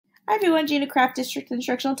Hi everyone, Gina Craft, District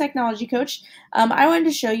Instructional Technology Coach. I wanted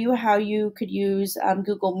to show you how you could use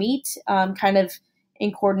Google Meet kind of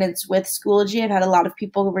in coordinates with Schoology. I've had a lot of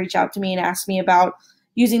people reach out to me and ask me about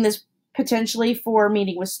using this potentially for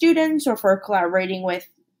meeting with students or for collaborating with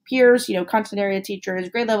peers, content area teachers,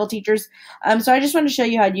 grade level teachers. So I just wanted to show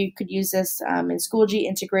you how you could use this in Schoology,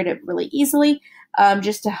 integrate it really easily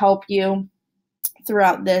just to help you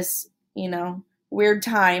throughout this, weird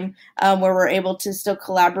time where we're able to still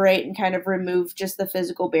collaborate and kind of remove just the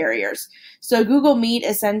physical barriers. So Google Meet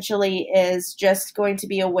essentially is just going to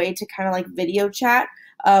be a way to kind of like video chat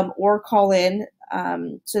or call in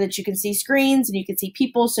so that you can see screens and you can see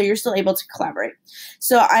people, so you're still able to collaborate.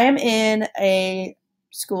 So I am in a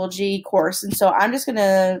Schoology course, and so I'm just going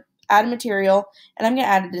to add a material and I'm going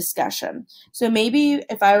to add a discussion. So maybe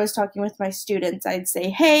if I was talking with my students, I'd say,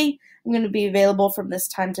 hey, I'm going to be available from this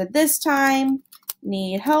time to this time.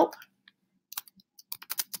 Need help?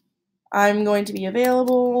 I'm going to be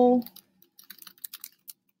available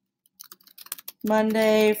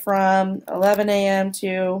Monday from 11 a.m.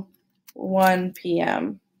 to 1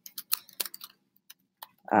 p.m.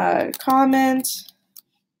 Comment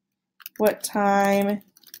what time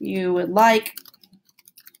you would like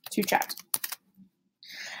to chat.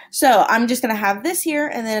 So I'm just going to have this here,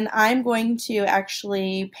 and then I'm going to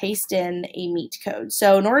actually paste in a Meet code.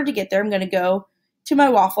 So in order to get there, I'm going to go to my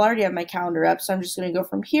waffle. I already have my calendar up, so I'm just going to go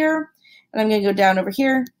from here, and I'm going to go down over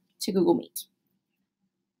here to Google Meet.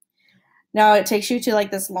 Now it takes you to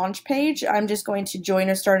like this launch page. I'm just going to join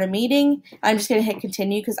or start a meeting. I'm just going to hit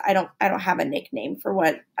continue because I don't have a nickname for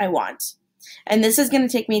what I want. And this is going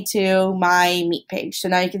to take me to my Meet page. So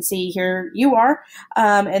now you can see here you are,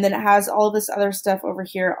 and then it has all of this other stuff over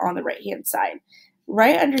here on the right-hand side.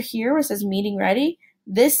 Right under here where it says meeting ready,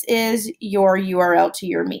 this is your URL to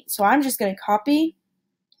your Meet. So I'm just going to copy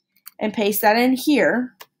and paste that in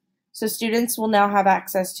here so students will now have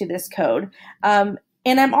access to this code. And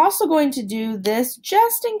I'm also going to do this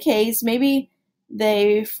just in case maybe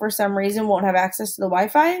they, for some reason, won't have access to the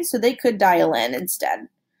Wi-Fi, so they could dial in instead.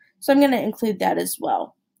 So I'm going to include that as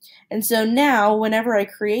well. And so now whenever I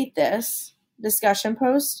create this discussion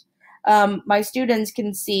post, my students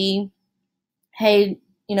can see, hey,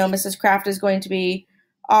 Mrs. Craft is going to be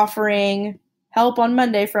offering help on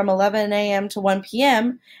Monday from 11 a.m. to 1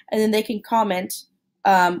 p.m. and then they can comment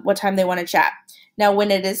what time they want to chat. Now when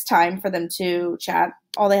it is time for them to chat,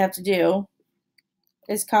 all they have to do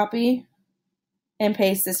is copy and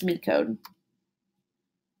paste this Meet code.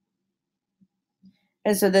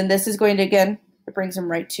 And so then this is going to, again, it brings them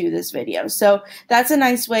right to this video. So that's a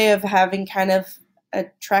nice way of having kind of a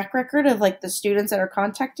track record of like the students that are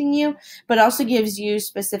contacting you, but also gives you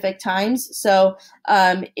specific times. So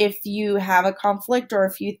if you have a conflict, or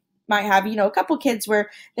if you might have, a couple kids where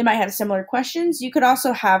they might have similar questions, you could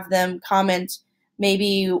also have them comment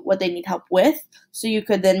maybe what they need help with. So you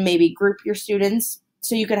could then maybe group your students.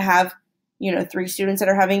 So you could have 3 students that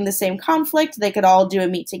are having the same conflict. They could all do a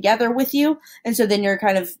Meet together with you. And so then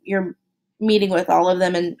you're meeting with all of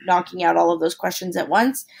them and knocking out all of those questions at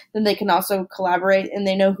once. Then they can also collaborate, and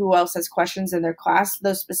they know who else has questions in their class,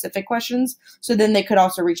 those specific questions. So then they could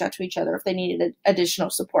also reach out to each other if they needed additional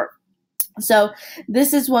support. So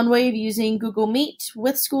this is one way of using Google Meet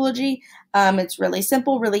with Schoology. It's really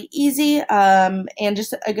simple, really easy, and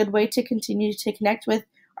just a good way to continue to connect with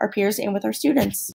our peers and with our students.